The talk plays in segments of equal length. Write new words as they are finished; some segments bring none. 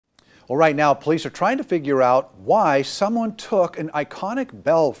Well, right now, police are trying to figure out why someone took an iconic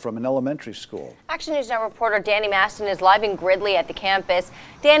bell from an elementary school. Action News Now reporter Danny Maston is live in Gridley at the campus.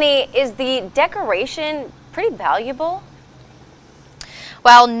 Danny, is the decoration pretty valuable?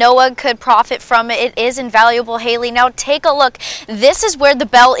 While Noah could profit from it, it is invaluable, Haley. Now take a look. This is where the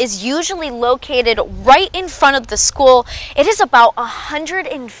bell is usually located, right in front of the school. It is about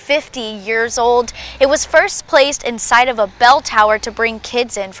 150 years old. It was first placed inside of a bell tower to bring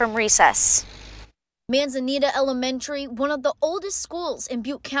kids in from recess. Manzanita Elementary, one of the oldest schools in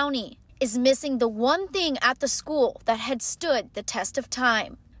Butte County, is missing the one thing at the school that had stood the test of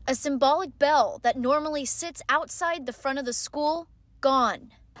time. A symbolic bell that normally sits outside the front of the school, gone.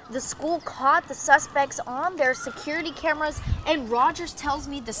 The school caught the suspects on their security cameras, and Rogers tells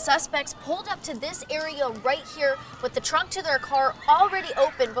me the suspects pulled up to this area right here with the trunk to their car already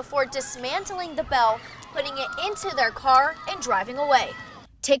open before dismantling the bell, putting it into their car and driving away.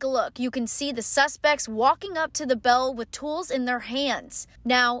 Take a look. You can see the suspects walking up to the bell with tools in their hands.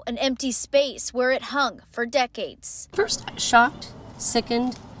 Now an empty space where it hung for decades. First, shocked,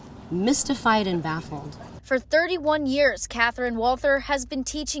 sickened, mystified, and baffled. For 31 years, Catherine Walther has been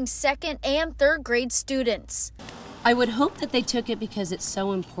teaching second and third grade students. I would hope that they took it because it's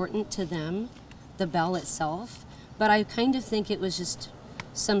so important to them, the bell itself, but I kind of think it was just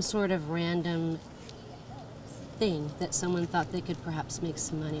some sort of random thing that someone thought they could perhaps make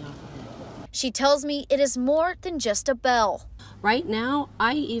some money off of it. She tells me it is more than just a bell. Right now,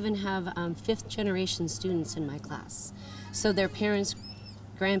 I even have fifth generation students in my class. So their parents,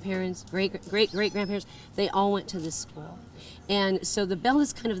 grandparents, great-great-great-grandparents, they all went to this school. And so the bell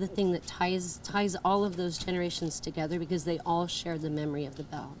is kind of the thing that ties all of those generations together because they all share the memory of the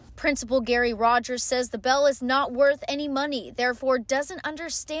bell. Principal Gary Rogers says the bell is not worth any money, therefore doesn't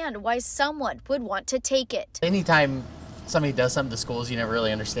understand why someone would want to take it. Anytime somebody does something to schools, you never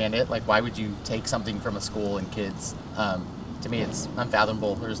really understand it. Like, why would you take something from a school and kids? To me, it's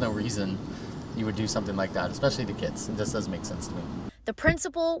unfathomable. There's no reason you would do something like that, especially to kids. It just doesn't make sense to me. The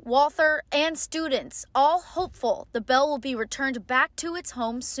principal, Walther, and students all hopeful the bell will be returned back to its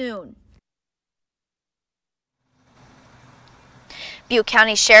home soon. Butte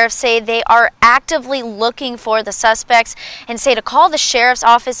County sheriffs say they are actively looking for the suspects and say to call the sheriff's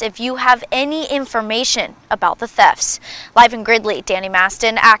office if you have any information about the thefts. Live in Gridley, Danny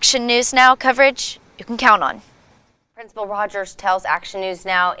Maston, Action News Now coverage you can count on. Principal Rogers tells Action News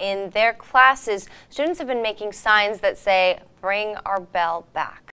Now in their classes, students have been making signs that say, "Bring our bell back."